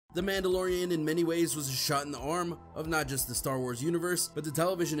The Mandalorian in many ways was a shot in the arm of not just the Star Wars universe, but the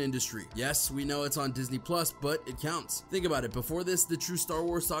television industry. Yes, we know it's on Disney Plus, but it counts. Think about it, before this, the true Star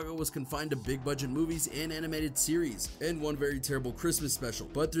Wars saga was confined to big budget movies and animated series, and one very terrible Christmas special.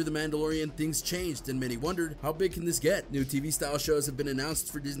 But through The Mandalorian, things changed, and many wondered, how big can this get? New TV style shows have been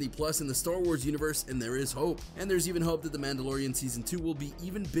announced for Disney Plus in the Star Wars universe, and there is hope. And there's even hope that The Mandalorian Season 2 will be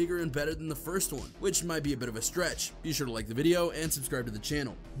even bigger and better than the first one, which might be a bit of a stretch. Be sure to like the video and subscribe to the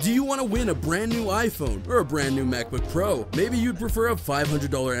channel. Do you want to win a brand new iPhone or a brand new MacBook Pro? Maybe you'd prefer a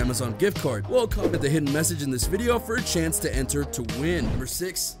 $500 Amazon gift card. Well, comment the hidden message in this video for a chance to enter to win. Number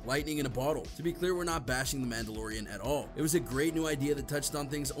 6, lightning in a bottle. To be clear, we're not bashing The Mandalorian at all. It was a great new idea that touched on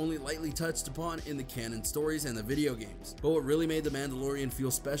things only lightly touched upon in the canon stories and the video games. But what really made The Mandalorian feel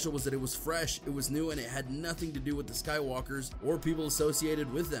special was that it was fresh, it was new, and it had nothing to do with the Skywalkers or people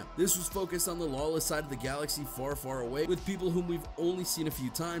associated with them. This was focused on the lawless side of the galaxy far, far away, with people whom we've only seen a few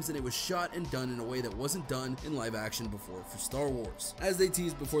times, and it was shot and done in a way that wasn't done in live action before for Star Wars. As they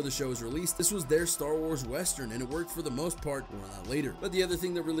teased before the show was released, this was their Star Wars Western, and it worked for the most part. More on that later. But the other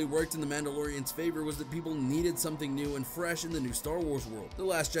thing that really worked in The Mandalorian's favor was that people needed something new and fresh in the new Star Wars world. The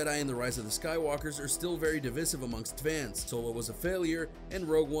Last Jedi and The Rise of the Skywalkers are still very divisive amongst fans. Solo was a failure, and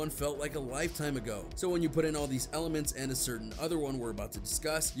Rogue One felt like a lifetime ago. So when you put in all these elements and a certain other one we're about to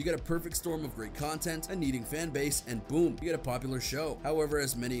discuss, you get a perfect storm of great content, a needing fan base, and boom, you get a popular show. However,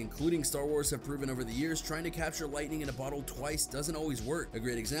 as many including Star Wars have proven over the years, trying to capture lightning in a bottle twice doesn't always work. A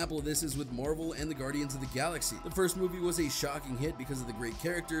great example of this is with Marvel and the Guardians of the Galaxy. The first movie was a shocking hit because of the great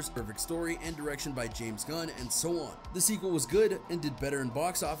characters, perfect story, and direction by James Gunn, and so on. The sequel was good and did better in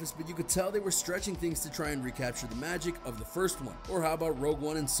box office, but you could tell they were stretching things to try and recapture the magic of the first one. Or how about Rogue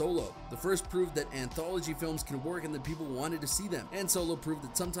One and Solo? The first proved that anthology films can work and that people wanted to see them, and Solo proved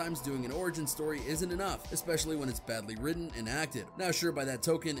that sometimes doing an origin story isn't enough, especially when it's badly written and acted. Now sure, by that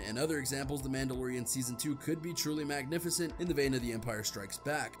token and other examples, The Mandalorian Season 2 could be truly magnificent in the vein of The Empire Strikes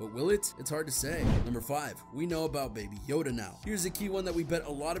Back, but will it? It's hard to say. Number 5, we know about Baby Yoda now. Here's a key one that we bet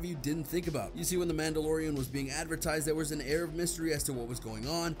a lot of you didn't think about. You see, when The Mandalorian was being advertised, there was an air of mystery as to what was going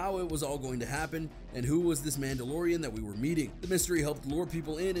on, how it was all going to happen, and who was this Mandalorian that we were meeting. The mystery helped lure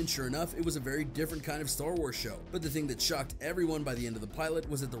people in, and sure enough, it was a very different kind of Star Wars show. But the thing that shocked everyone by the end of the pilot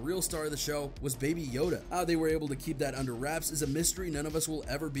was that the real star of the show was Baby Yoda. How they were able to keep that under wraps is a mystery none of us will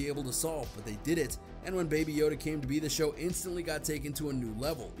ever be able to solve, but they did it. And when Baby Yoda came to be, the show instantly got taken to a new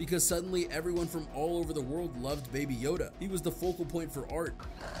level, because suddenly everyone from all over the world loved Baby Yoda. He was the focal point for art.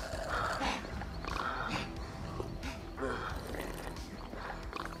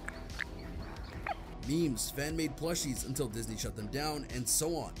 Memes, fan-made plushies until Disney shut them down, and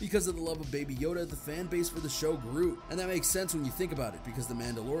so on. Because of the love of Baby Yoda, the fan base for the show grew. And that makes sense when you think about it, because The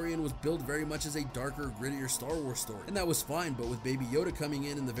Mandalorian was billed very much as a darker, grittier Star Wars story. And that was fine, but with Baby Yoda coming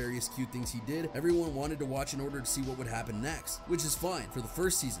in and the various cute things he did, everyone wanted to watch in order to see what would happen next, which is fine for the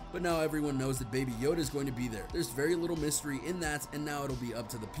first season. But now everyone knows that Baby Yoda is going to be there. There's very little mystery in that, and now it'll be up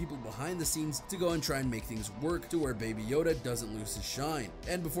to the people behind the scenes to go and try and make things work to where Baby Yoda doesn't lose his shine.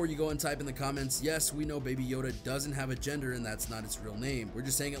 And before you go and type in the comments, yes, we know Baby Yoda doesn't have a gender and that's not its real name. We're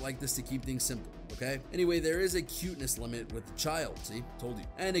just saying it like this to keep things simple, okay? Anyway, there is a cuteness limit with the child, see? Told you.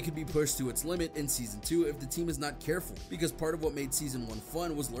 And it can be pushed to its limit in Season 2 if the team is not careful, because part of what made Season 1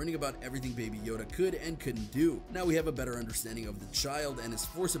 fun was learning about everything Baby Yoda could and couldn't do. Now we have a better understanding of the child and his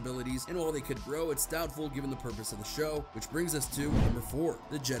Force abilities, and while they could grow, it's doubtful given the purpose of the show, which brings us to number 4,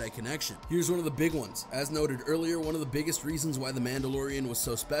 the Jedi connection. Here's one of the big ones. As noted earlier, one of the biggest reasons why The Mandalorian was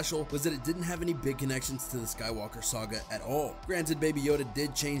so special was that it didn't have any big connections to the Skywalker saga at all. Granted, Baby Yoda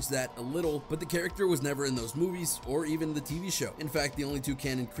did change that a little, but the character was never in those movies or even the TV show. In fact, the only two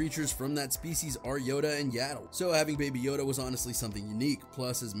canon creatures from that species are Yoda and Yaddle. So having Baby Yoda was honestly something unique.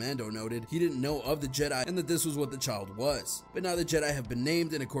 Plus, as Mando noted, he didn't know of the Jedi and that this was what the child was. But now the Jedi have been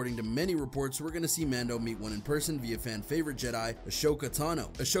named, and according to many reports, we're going to see Mando meet one in person via fan favorite Jedi, Ahsoka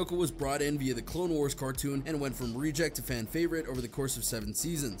Tano. Ahsoka was brought in via the Clone Wars cartoon and went from reject to fan favorite over the course of 7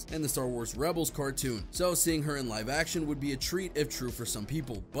 seasons, and the Star Wars Rebels cartoon. So seeing her in live action would be a treat if true for some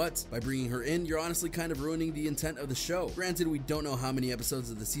people, but by bringing her in, you're honestly kind of ruining the intent of the show. Granted, we don't know how many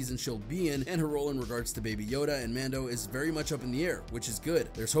episodes of the season she'll be in, and her role in regards to Baby Yoda and Mando is very much up in the air, which is good.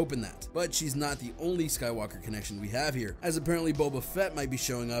 There's hope in that. But she's not the only Skywalker connection we have here, as apparently Boba Fett might be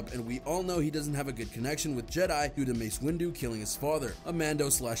showing up, and we all know he doesn't have a good connection with Jedi due to Mace Windu killing his father. A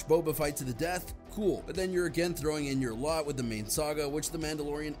Mando/Boba fight to the death? Cool, but then you're again throwing in your lot with the main saga, which The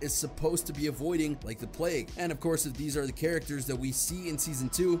Mandalorian is supposed to be avoiding like the plague. And of course, if these are the characters that we see in Season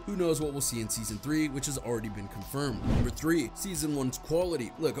 2, who knows what we'll see in Season Season 3, which has already been confirmed. Number 3, Season 1's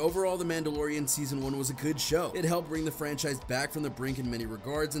quality. Look, overall The Mandalorian Season 1 was a good show. It helped bring the franchise back from the brink in many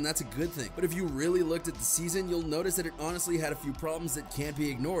regards, and that's a good thing. But if you really looked at the season, you'll notice that it honestly had a few problems that can't be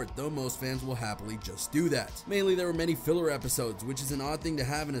ignored, though most fans will happily just do that. Mainly, there were many filler episodes, which is an odd thing to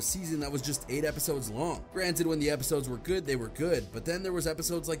have in a season that was just 8 episodes long. Granted, when the episodes were good, they were good, but then there was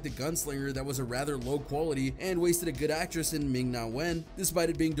episodes like The Gunslinger that was a rather low quality and wasted a good actress in Ming-Na Wen,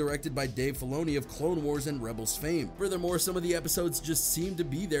 despite it being directed by Dave Filoni of Clone Wars and Rebels fame. Furthermore, some of the episodes just seemed to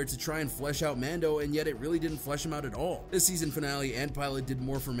be there to try and flesh out Mando, and yet it really didn't flesh him out at all. The season finale and pilot did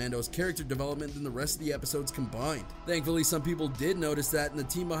more for Mando's character development than the rest of the episodes combined. Thankfully, some people did notice that, and the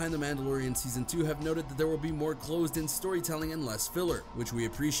team behind The Mandalorian Season 2 have noted that there will be more closed-in storytelling and less filler, which we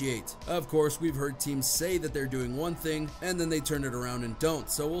appreciate. Of course, we've heard teams say that they're doing one thing, and then they turn it around and don't,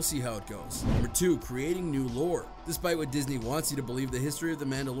 so we'll see how it goes. Number 2, creating new lore. Despite what Disney wants you to believe, the history of the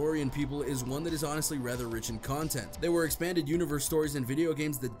Mandalorian people is one that is honestly rather rich in content. There were expanded universe stories and video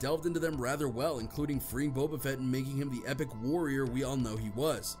games that delved into them rather well, including freeing Boba Fett and making him the epic warrior we all know he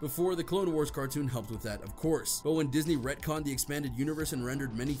was. Before, the Clone Wars cartoon helped with that, of course. But when Disney retconned the expanded universe and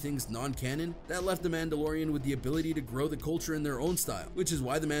rendered many things non-canon, that left the Mandalorian with the ability to grow the culture in their own style, which is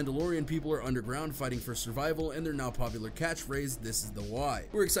why the Mandalorian people are underground fighting for survival, and their now popular catchphrase, "This is the why."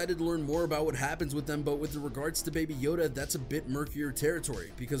 We're excited to learn more about what happens with them, but with regards to Baby Yoda, that's a bit murkier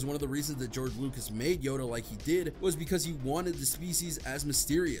territory, because one of the reasons that George Lucas made Yoda like he did was because he wanted the species as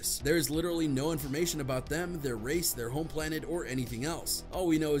mysterious. There is literally no information about them, their race, their home planet, or anything else. All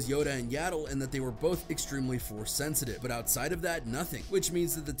we know is Yoda and Yaddle, and that they were both extremely force sensitive, but outside of that, nothing, which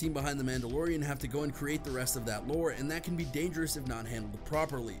means that the team behind The Mandalorian have to go and create the rest of that lore, and that can be dangerous if not handled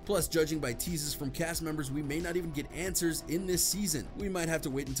properly. Plus, judging by teases from cast members, we may not even get answers in this season. We might have to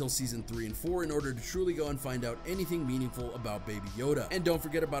wait until Season 3 and 4 in order to truly go and find out anything meaningful about Baby Yoda. And don't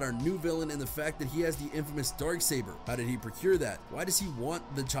forget about our new villain and the fact that he has the infamous Darksaber. How did he procure that? Why does he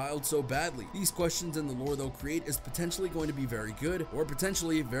want the child so badly? These questions and the lore they'll create is potentially going to be very good or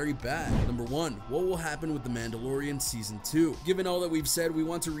potentially very bad. Number 1, what will happen with The Mandalorian Season 2? Given all that we've said, we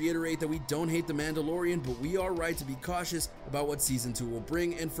want to reiterate that we don't hate The Mandalorian, but we are right to be cautious about what Season 2 will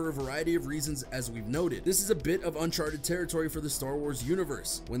bring, and for a variety of reasons as we've noted. This is a bit of uncharted territory for the Star Wars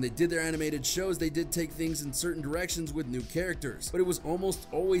universe. When they did their animated shows, they did take things in certain directions with new characters, but it was almost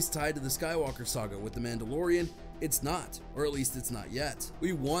always tied to the Skywalker saga. With The Mandalorian, it's not, or at least it's not yet.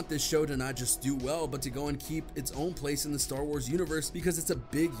 We want this show to not just do well, but to go and keep its own place in the Star Wars universe, because it's a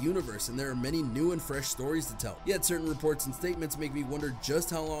big universe and there are many new and fresh stories to tell. Yet certain reports and statements make me wonder just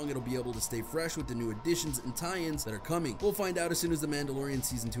how long it'll be able to stay fresh with the new additions and tie-ins that are coming. We'll find out as soon as The Mandalorian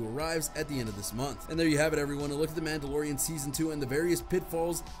Season 2 arrives at the end of this month. And there you have it, everyone, a look at The Mandalorian Season 2 and the various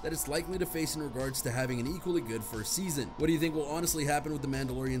pitfalls that it's likely to face in regards to having an equally good first season. What do you think will honestly happen with The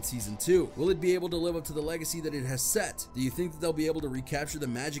Mandalorian Season 2? Will it be able to live up to the legacy that it has set? Do you think that they'll be able to recapture the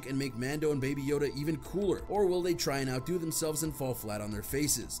magic and make Mando and Baby Yoda even cooler? Or will they try and outdo themselves and fall flat on their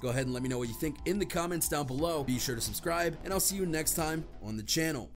faces? Go ahead and let me know what you think in the comments down below. Be sure to subscribe, and I'll see you next time on the channel.